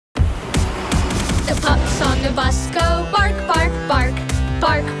The pups on the bus go bark, bark, bark.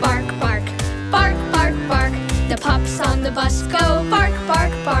 Bark, bark, bark. Bark, bark, bark. The pups on the bus go bark,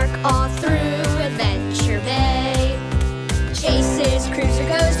 bark, bark. All through Adventure Bay. Chase's cruiser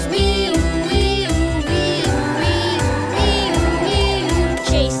goes wee-oo, wee-oo, wee-oo, wee-oo, wee-oo.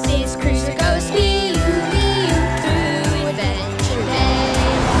 Chase's cruiser goes wee-oo, wee-oo through Adventure Bay.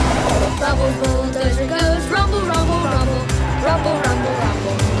 Rubble bulldozer goes rumble, rumble, rumble. Rumble, rumble,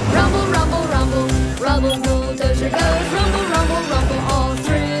 rumble. Rumble, rumble, rumble. Rubble bulldozer goes rumble, rumble, rumble. All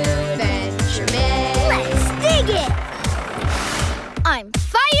through Adventure Bay. Let's dig it! I'm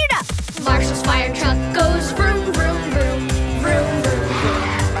fired up! Marshall's fire truck goes vroom, vroom, vroom. Vroom, vroom, vroom.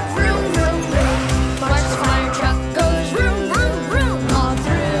 Vroom, vroom, vroom. Marshall's fire truck goes vroom, vroom, vroom. All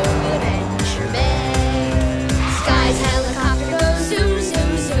through Adventure Bay. Sky's helicopter goes zoom,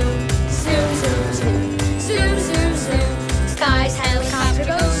 zoom, zoom. Zoom, zoom, zoom. Zoom, zoom, zoom. Sky's helicopter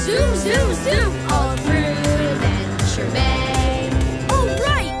goes zoom, zoom, zoom. All through Adventure Bay. All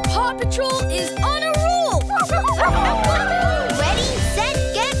right, Paw Patrol is on a roll! Ready, set,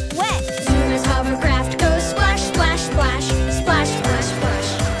 get wet! Zuma's hovercraft goes splash, splash, splash. Splash, splash, splash.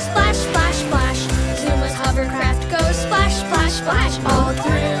 Splash, splash, splash. Zuma's hovercraft goes splash, splash, splash. All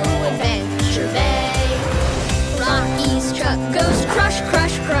through Adventure Bay. Rocky's truck goes crush,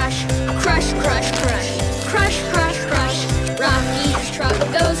 crush, crush. Crush, crush, crush. Crush, crush, crush. Rocky's truck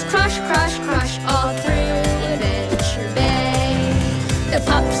goes crush, crush, crush. All through Adventure Bay. The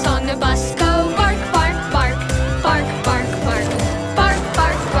pups on the bus go bark, bark, bark. Bark, bark, bark. Bark,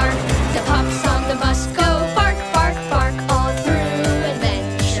 bark, bark. The pups on the bus go bark, bark, bark. All through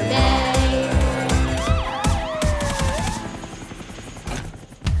Adventure Bay.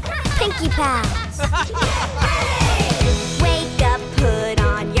 Pinky Pads! Wake up, put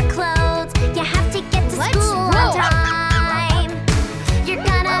on your clothes. You have to get to school on time. You're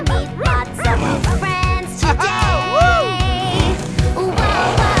gonna meet lots of friends today. Whoa, whoa.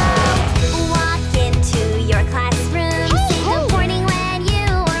 Walk into your classroom. Say good morning when you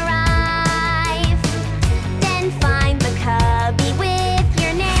arrive. Then find the cubby with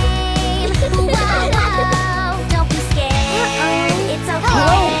your name. Whoa, whoa. Don't be scared. It's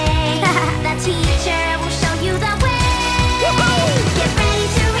okay. The teacher will show you the way. Get ready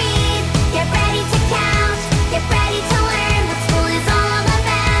to read. Get ready to count. Get ready to learn what school is all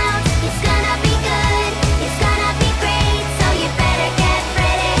about. It's gonna be good. It's gonna be great. So you better get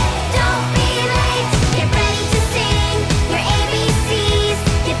ready. Don't be late. Get ready to sing your ABCs.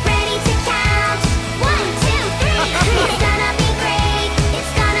 Get ready to count. 1, 2, 3. It's gonna be great.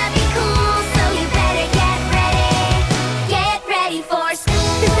 It's gonna be cool. So you better get ready. Get ready for school.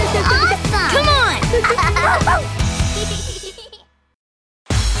 Awesome! Come on!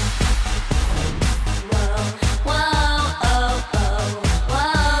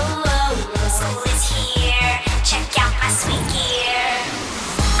 School is here. Check out my sweet gear.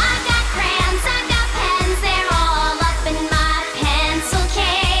 I've got crayons, I've got pens. They're all up in my pencil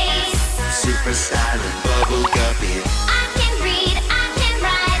case. Super silent bubble guppy. I can read, I can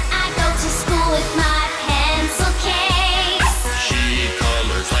write. I go to school with my pencil case. She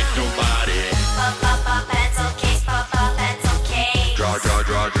colors like nobody. Pencil case, pencil case. Draw, draw,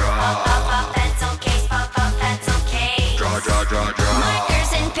 draw, draw. Pencil case, pencil case. Draw, draw, draw, draw.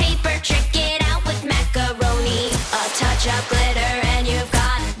 Markers and paper, trick it out with macaroni. A touch of glitter and you've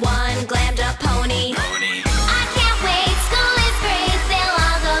got one glammed up pony. Pony. I can't wait, school is great. They'll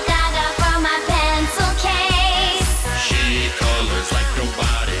all go gaga for my pencil case. She colors like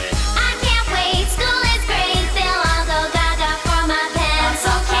nobody. I can't wait, school is great. They'll all go gaga for my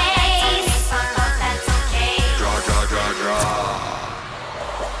pencil case. Pencil case. Draw, draw, draw, draw.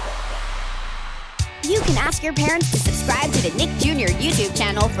 You can ask your parents to subscribe to the Nick Jr. YouTube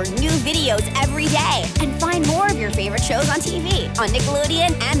channel for new videos every day. And find more of your favorite shows on TV on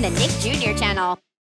Nickelodeon and the Nick Jr. channel.